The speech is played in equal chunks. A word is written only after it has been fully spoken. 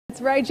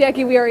That's right,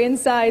 Jackie. We are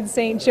inside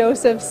St.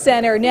 Joseph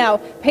Center. Now,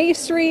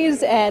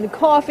 pastries and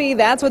coffee,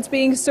 that's what's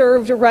being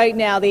served right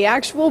now. The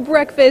actual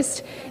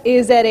breakfast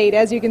is at 8.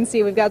 As you can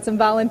see, we've got some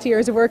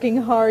volunteers working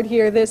hard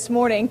here this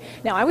morning.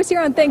 Now, I was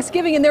here on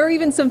Thanksgiving, and there are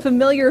even some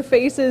familiar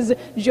faces.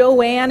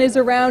 Joanne is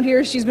around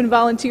here. She's been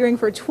volunteering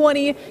for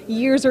 20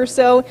 years or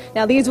so.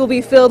 Now, these will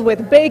be filled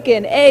with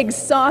bacon, eggs,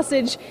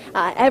 sausage,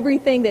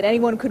 everything that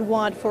anyone could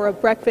want for a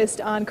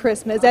breakfast on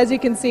Christmas. As you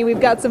can see,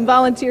 we've got some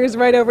volunteers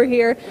right over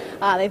here.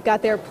 They've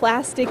got their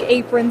plastic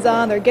aprons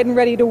on. They're getting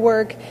ready to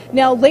work.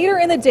 Now, later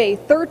in the day,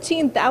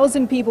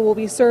 13,000 people will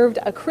be served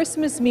a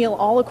Christmas meal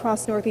all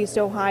across Northeast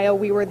Ohio.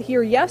 We were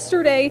here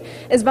yesterday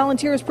as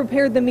volunteers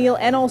prepared the meal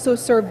and also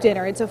served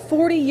dinner. It's a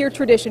 40-year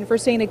tradition for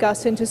St.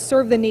 Augustine to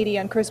serve the needy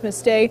on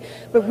Christmas Day,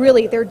 but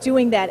really they're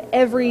doing that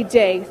every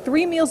day.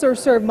 3 meals are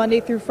served Monday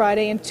through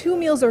Friday and 2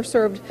 meals are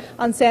served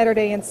on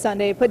Saturday and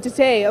Sunday. But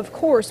today, of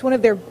course, one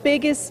of their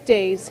biggest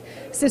days.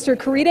 Sister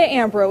Carita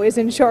Ambro is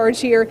in charge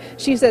here.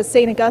 She says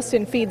St.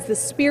 Augustine feeds the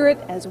spirit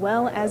as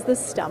well as the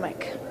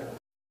stomach.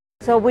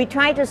 So we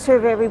try to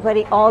serve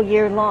everybody all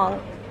year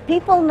long.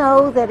 People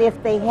know that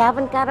if they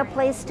haven't got a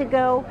place to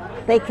go,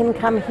 they can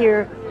come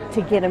here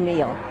to get a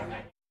meal.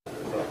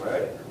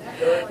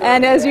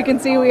 And as you can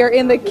see, we are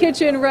in the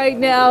kitchen right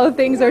now.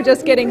 Things are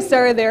just getting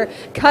started. They're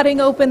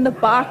cutting open the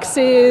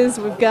boxes.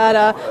 We've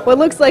got what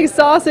looks like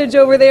sausage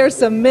over there,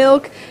 some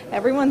milk.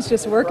 Everyone's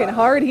just working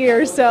hard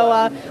here.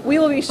 So we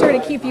will be sure to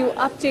keep you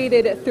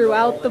updated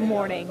throughout the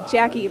morning.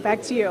 Jackie,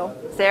 back to you.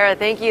 Sarah,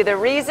 thank you. The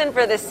reason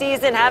for the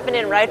season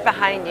happening right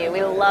behind you.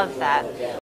 We love that.